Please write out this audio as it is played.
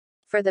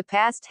For the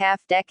past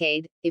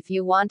half-decade, if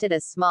you wanted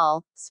a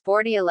small,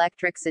 sporty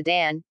electric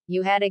sedan,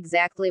 you had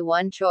exactly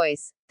one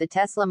choice, the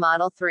Tesla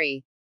Model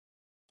 3.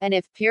 And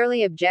if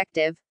purely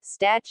objective,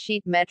 stat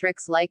sheet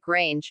metrics like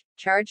range,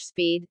 charge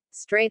speed,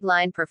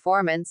 straight-line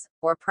performance,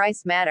 or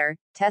price matter,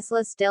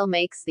 Tesla still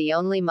makes the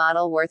only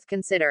model worth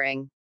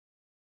considering.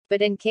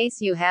 But in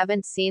case you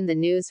haven't seen the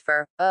news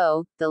for,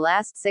 the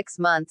last 6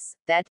 months,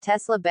 that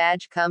Tesla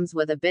badge comes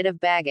with a bit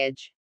of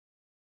baggage.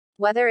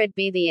 Whether it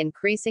be the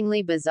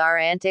increasingly bizarre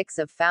antics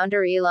of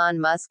founder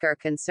Elon Musk or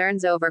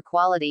concerns over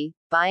quality,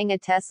 buying a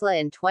Tesla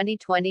in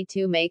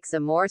 2022 makes a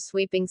more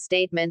sweeping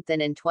statement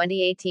than in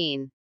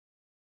 2018.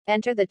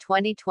 Enter the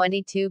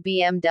 2022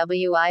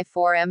 BMW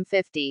i4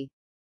 M50.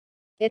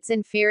 It's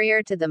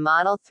inferior to the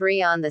Model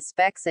 3 on the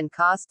specs and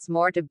costs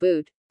more to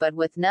boot, but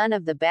with none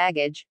of the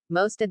baggage,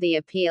 most of the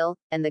appeal,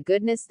 and the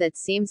goodness that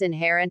seems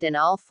inherent in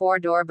all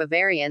four-door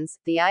Bavarians,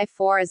 the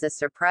i4 is a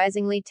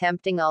surprisingly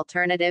tempting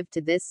alternative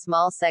to this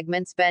small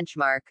segment's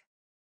benchmark.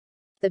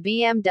 The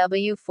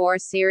BMW 4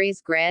 Series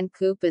Grand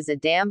Coupe is a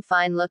damn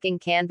fine-looking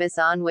canvas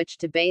on which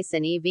to base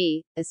an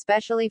EV,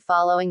 especially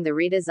following the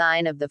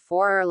redesign of the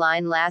 4R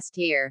line last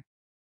year.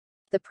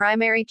 The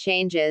primary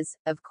change is,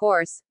 of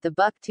course, the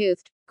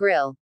buck-toothed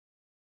grille.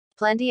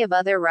 Plenty of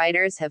other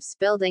writers have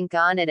spilled ink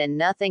on it, and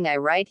nothing I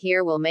write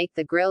here will make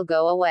the grille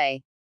go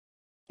away.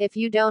 If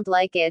you don't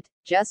like it,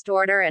 just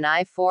order an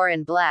i4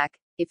 in black.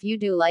 If you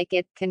do like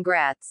it,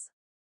 congrats.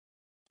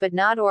 But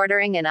not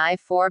ordering an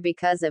i4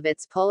 because of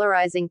its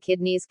polarizing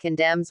kidneys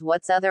condemns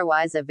what's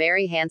otherwise a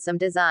very handsome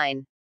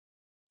design.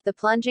 The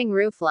plunging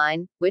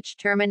roofline, which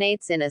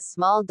terminates in a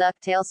small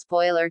ducktail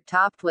spoiler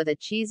topped with a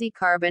cheesy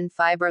carbon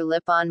fiber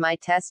lip on my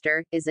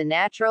tester, is a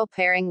natural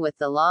pairing with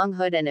the long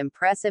hood and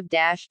impressive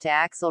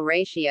dash-to-axle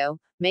ratio,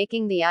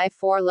 making the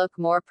i4 look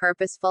more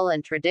purposeful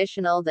and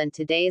traditional than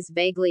today's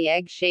vaguely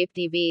egg-shaped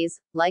EVs,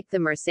 like the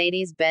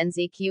Mercedes-Benz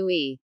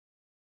EQE.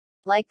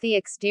 Like the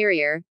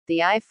exterior, the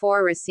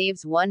i4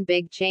 receives one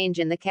big change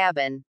in the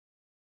cabin.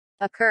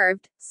 A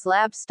curved,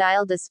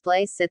 slab-style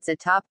display sits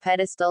atop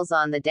pedestals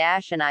on the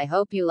dash, and I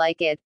hope you like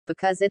it,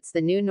 because it's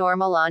the new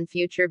normal on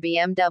future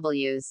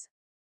BMWs.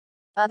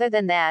 Other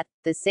than that,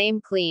 the same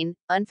clean,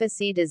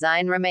 unfussy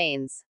design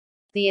remains.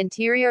 The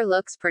interior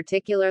looks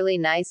particularly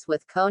nice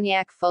with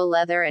cognac faux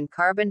leather and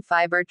carbon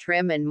fiber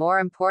trim, and more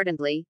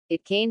importantly,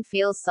 it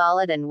feels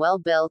solid and well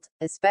built,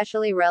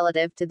 especially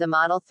relative to the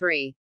Model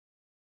 3.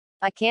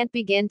 I can't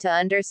begin to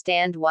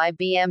understand why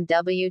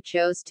BMW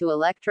chose to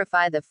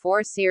electrify the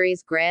 4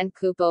 Series Grand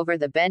Coupe over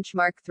the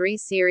benchmark 3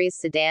 Series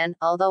sedan,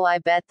 although I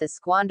bet the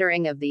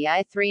squandering of the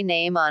i3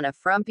 name on a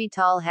frumpy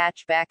tall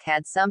hatchback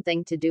had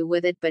something to do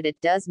with it, but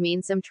it does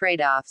mean some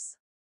trade-offs.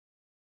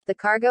 The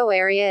cargo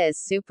area is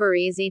super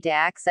easy to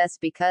access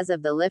because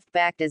of the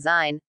liftback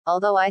design,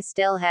 although I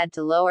still had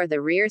to lower the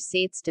rear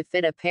seats to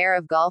fit a pair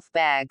of golf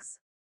bags.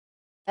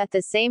 At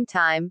the same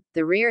time,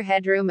 the rear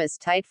headroom is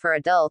tight for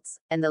adults,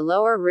 and the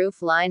lower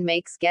roof line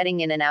makes getting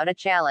in and out a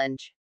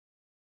challenge.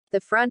 The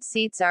front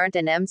seats aren't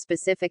an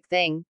M-specific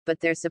thing, but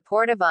they're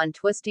supportive on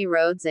twisty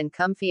roads and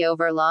comfy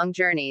over long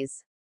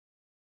journeys.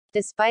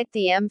 Despite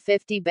the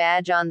M50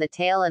 badge on the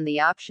tail and the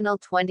optional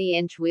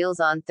 20-inch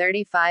wheels on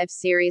 35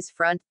 Series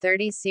front,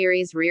 30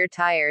 Series rear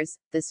tires,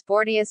 the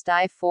sportiest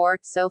i4,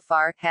 so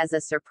far, has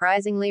a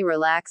surprisingly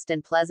relaxed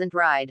and pleasant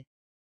ride.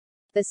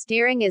 The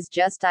steering is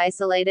just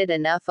isolated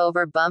enough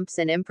over bumps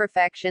and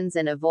imperfections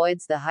and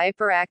avoids the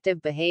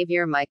hyperactive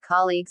behavior my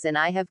colleagues and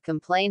I have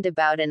complained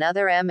about in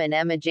other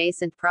M&M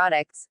adjacent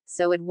products,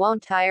 so it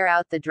won't tire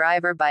out the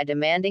driver by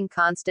demanding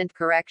constant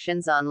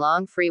corrections on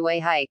long freeway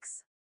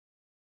hikes.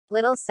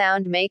 Little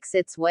sound makes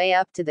its way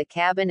up to the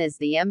cabin as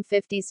the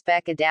M50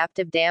 spec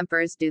adaptive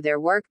dampers do their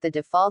work. The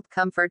default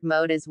comfort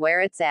mode is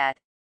where it's at.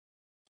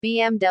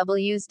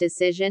 BMW's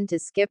decision to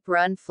skip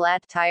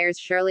run-flat tires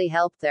surely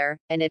helped there,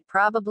 and it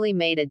probably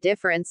made a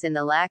difference in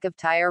the lack of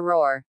tire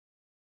roar.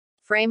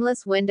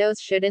 Frameless windows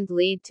shouldn't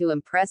lead to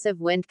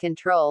impressive wind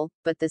control,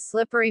 but the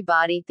slippery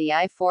body, the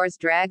i4's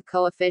drag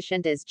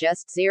coefficient is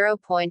just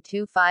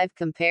 0.25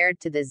 compared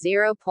to the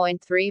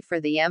 0.3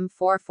 for the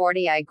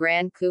M440i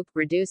Grand Coupe,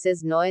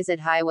 reduces noise at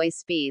highway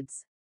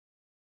speeds.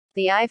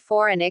 The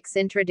i4 and X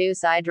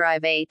introduce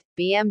iDrive 8,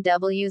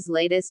 BMW's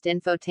latest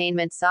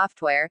infotainment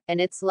software,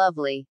 and it's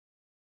lovely.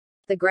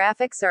 The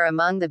graphics are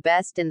among the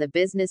best in the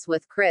business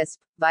with crisp,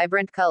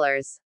 vibrant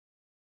colors.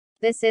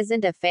 This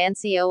isn't a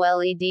fancy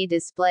OLED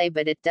display,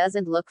 but it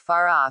doesn't look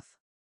far off.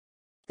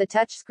 The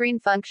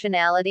touchscreen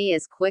functionality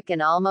is quick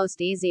and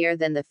almost easier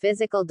than the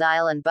physical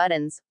dial and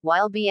buttons,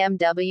 while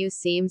BMW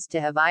seems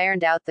to have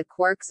ironed out the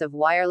quirks of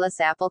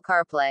wireless Apple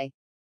CarPlay.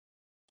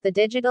 The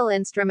digital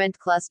instrument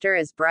cluster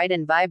is bright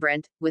and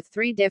vibrant, with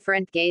 3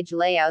 different gauge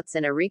layouts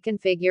and a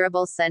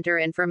reconfigurable center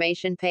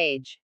information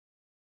page.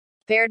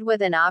 Paired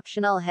with an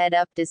optional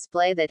head-up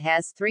display that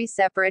has 3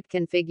 separate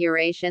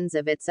configurations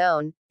of its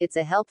own, it's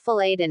a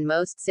helpful aid in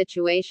most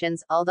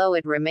situations, although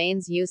it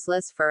remains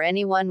useless for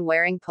anyone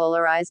wearing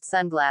polarized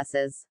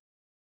sunglasses.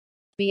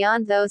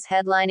 Beyond those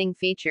headlining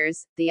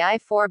features, the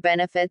i4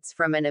 benefits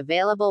from an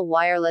available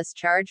wireless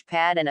charge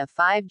pad and a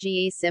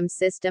 5G eSIM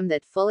system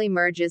that fully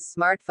merges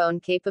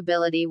smartphone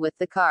capability with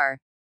the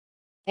car.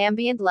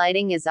 Ambient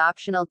lighting is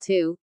optional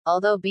too,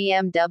 although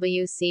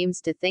BMW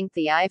seems to think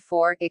the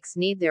i4X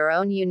need their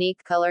own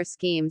unique color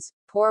schemes.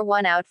 Pour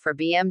one out for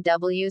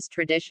BMW's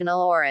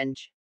traditional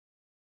orange.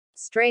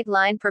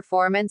 Straight-line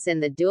performance in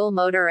the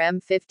dual-motor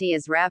M50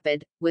 is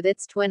rapid, with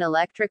its twin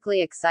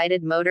electrically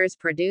excited motors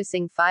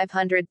producing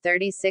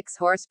 536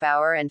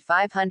 horsepower and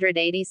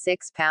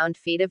 586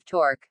 pound-feet of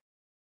torque.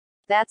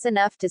 That's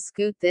enough to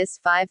scoot this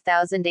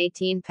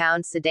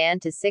 5,018-pound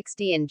sedan to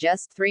 60 in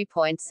just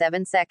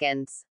 3.7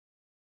 seconds.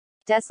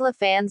 Tesla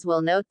fans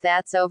will note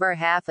that's over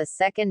half a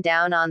second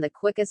down on the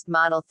quickest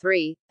Model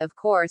 3, of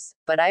course,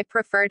 but I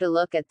prefer to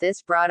look at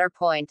this broader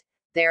point.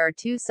 There are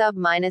two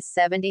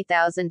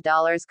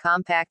sub-$70,000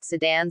 compact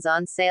sedans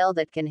on sale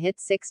that can hit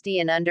 60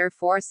 in under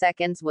 4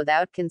 seconds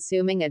without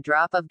consuming a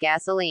drop of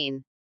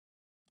gasoline.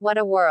 What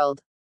a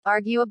world!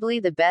 Arguably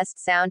the best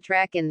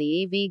soundtrack in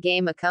the EV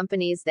game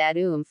accompanies that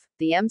oomph.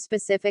 The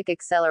M-specific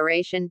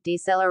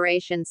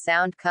acceleration-deceleration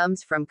sound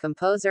comes from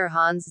composer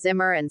Hans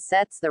Zimmer and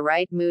sets the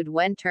right mood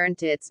when turned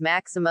to its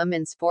maximum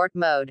in sport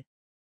mode.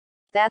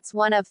 That's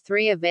one of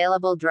 3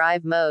 available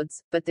drive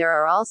modes, but there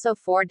are also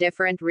 4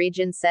 different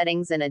region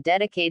settings and a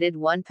dedicated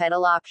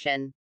one-pedal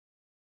option.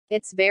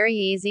 It's very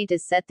easy to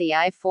set the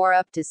i4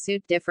 up to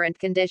suit different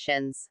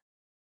conditions.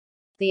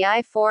 The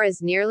i4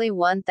 is nearly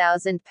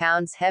 1,000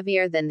 pounds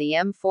heavier than the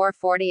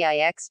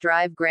M440i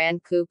xDrive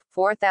Grand Coupe,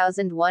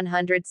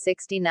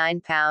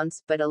 4,169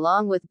 pounds, but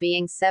along with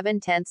being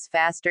 7/10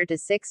 faster to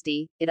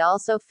 60, it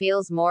also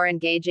feels more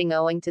engaging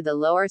owing to the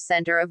lower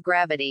center of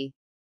gravity.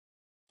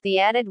 The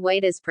added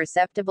weight is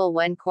perceptible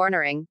when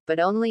cornering,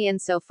 but only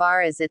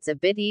insofar as it's a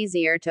bit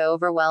easier to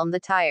overwhelm the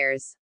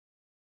tires.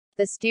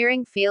 The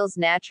steering feels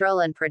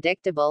natural and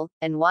predictable,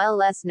 and while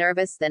less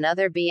nervous than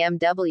other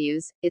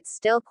BMWs, it's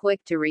still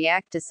quick to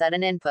react to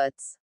sudden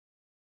inputs.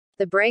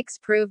 The brakes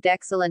proved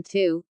excellent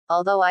too,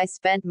 although I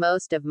spent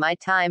most of my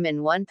time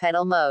in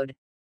one-pedal mode.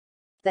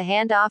 The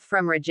handoff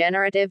from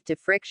regenerative to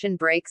friction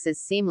brakes is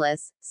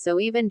seamless, so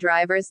even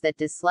drivers that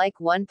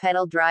dislike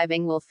one-pedal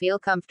driving will feel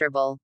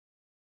comfortable.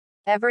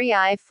 Every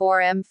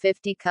i4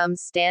 M50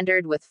 comes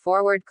standard with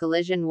forward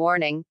collision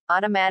warning,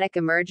 automatic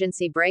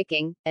emergency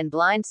braking, and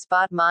blind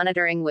spot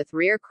monitoring with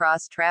rear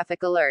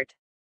cross-traffic alert.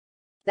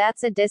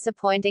 That's a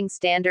disappointing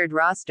standard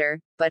roster,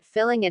 but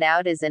filling it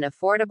out is an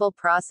affordable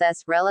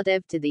process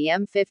relative to the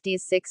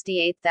M50's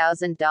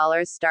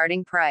 $68,000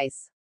 starting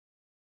price.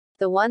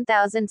 The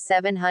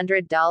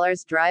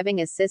 $1,700 Driving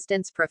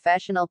Assistance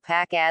Professional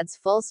Pack adds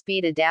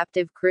full-speed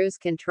adaptive cruise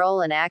control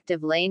and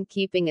active lane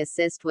keeping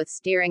assist with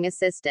steering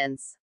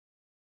assistance.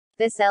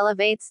 This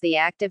elevates the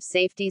Active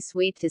Safety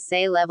Suite to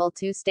say Level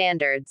 2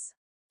 standards.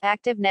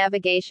 Active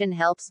navigation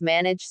helps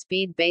manage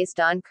speed based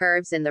on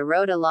curves in the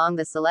road along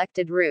the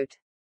selected route.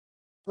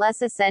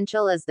 Less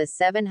essential is the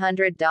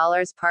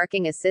 $700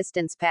 Parking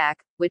Assistance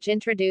Pack, which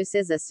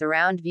introduces a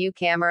surround view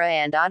camera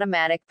and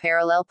automatic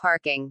parallel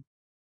parking.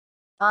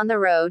 On the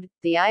road,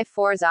 the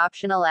i4's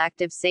optional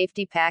active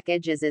safety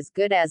package is as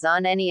good as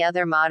on any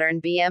other modern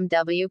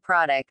BMW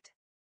product.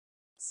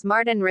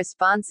 Smart and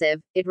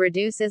responsive, it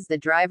reduces the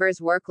driver's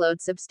workload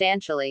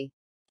substantially.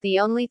 The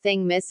only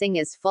thing missing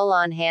is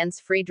full-on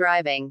hands-free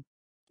driving.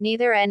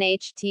 Neither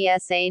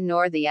NHTSA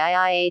nor the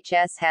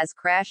IIHS has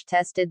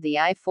crash-tested the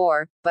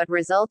i4, but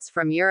results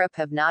from Europe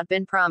have not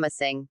been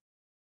promising.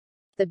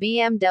 The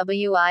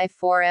BMW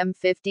i4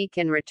 M50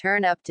 can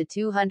return up to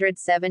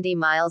 270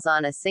 miles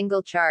on a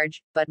single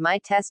charge, but my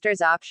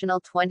tester's optional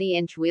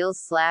 20-inch wheels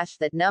slash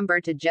that number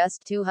to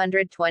just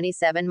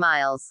 227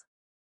 miles.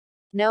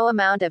 No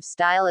amount of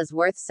style is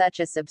worth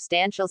such a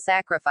substantial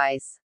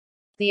sacrifice.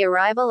 The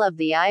arrival of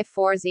the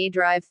i4's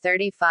eDrive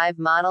 35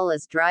 model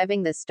is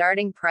driving the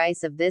starting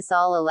price of this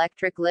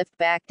all-electric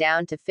liftback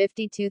down to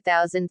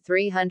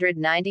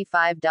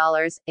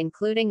 $52,395,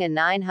 including a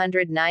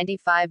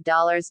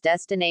 $995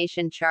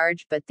 destination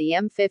charge, but the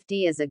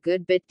M50 is a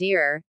good bit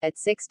dearer, at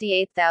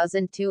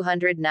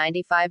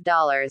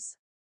 $68,295.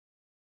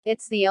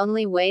 It's the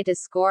only way to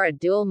score a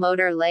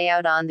dual-motor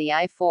layout on the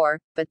i4,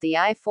 but the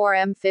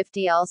i4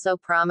 M50 also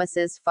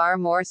promises far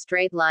more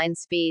straight-line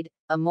speed,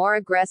 a more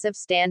aggressive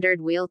standard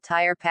wheel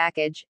tire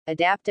package,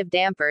 adaptive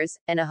dampers,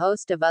 and a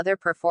host of other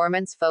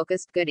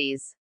performance-focused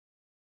goodies.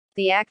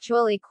 The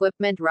actual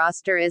equipment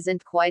roster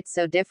isn't quite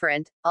so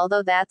different,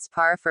 although that's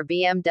par for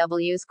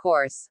BMW's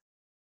course.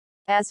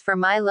 As for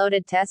my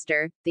loaded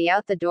tester, the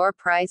out-the-door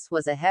price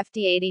was a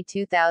hefty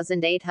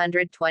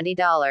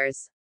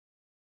 $82,820.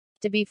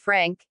 To be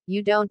frank,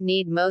 you don't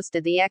need most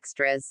of the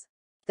extras.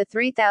 The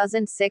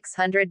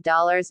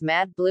 $3,600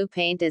 matte blue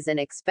paint is an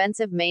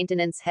expensive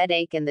maintenance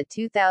headache, and the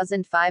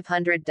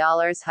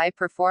 $2,500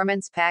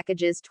 high-performance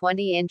package's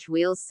 20-inch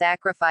wheels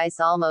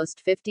sacrifice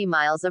almost 50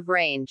 miles of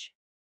range.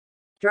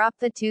 Drop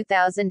the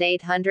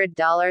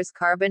 $2,800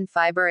 carbon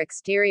fiber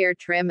exterior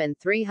trim and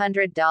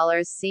 $300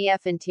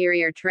 CF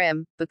interior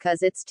trim,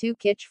 because it's too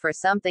kitsch for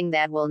something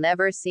that will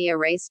never see a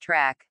race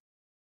track.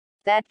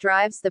 That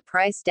drives the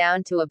price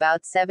down to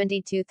about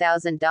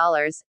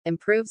 $72,000,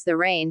 improves the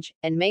range,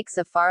 and makes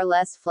a far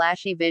less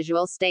flashy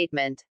visual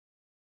statement.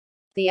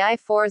 The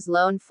i4's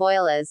lone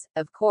foil is,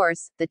 of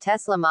course, the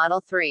Tesla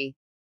Model 3.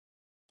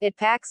 It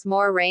packs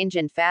more range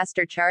and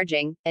faster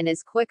charging, and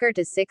is quicker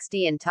to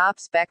 60 in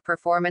top-spec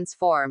performance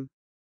form.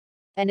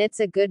 And it's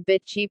a good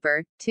bit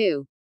cheaper,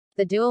 too.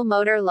 The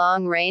dual-motor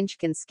long range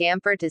can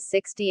scamper to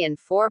 60 in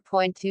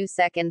 4.2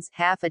 seconds,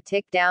 half a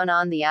tick down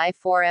on the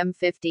i4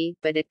 M50,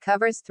 but it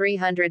covers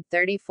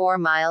 334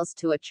 miles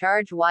to a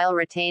charge while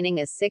retaining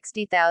a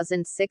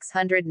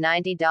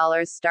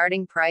 $60,690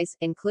 starting price,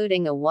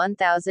 including a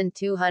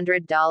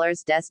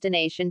 $1,200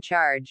 destination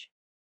charge.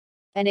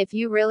 And if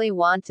you really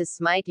want to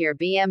smite your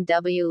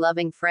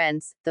BMW-loving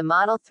friends, the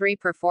Model 3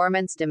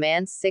 Performance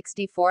demands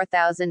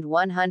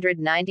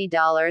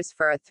 $64,190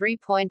 for a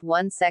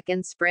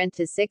 3.1-second sprint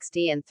to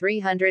 60 and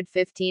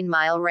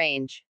 315-mile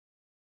range.